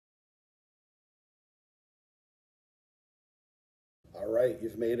All right,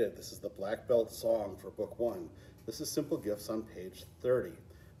 you've made it. This is the Black Belt song for Book 1. This is Simple Gifts on page 30.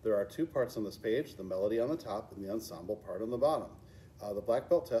 There are two parts on this page, the melody on the top and the ensemble part on the bottom. The Black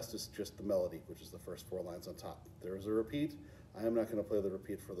Belt test is just the melody, which is the first 4 lines on top. There is a repeat. I am not going to play the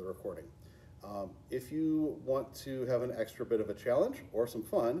repeat for the recording. If you want to have an extra bit of a challenge or some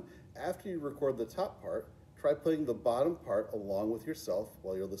fun, after you record the top part, try playing the bottom part along with yourself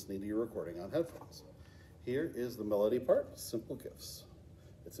while you're listening to your recording on headphones. Here is the melody part, Simple Gifts.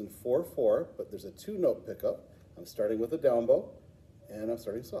 It's in 4/4, but there's a 2-note pickup. I'm starting with a down bow, and I'm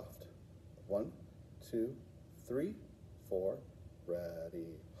starting soft. 1, 2, 3, 4,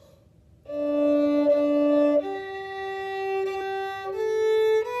 ready.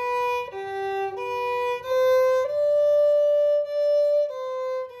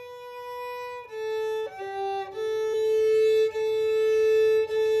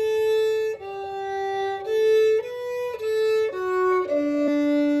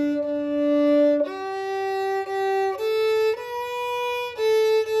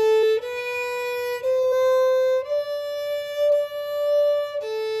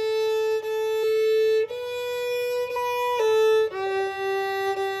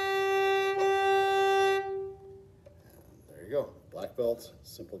 Black Belt,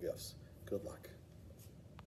 Simple Gifts. Good luck.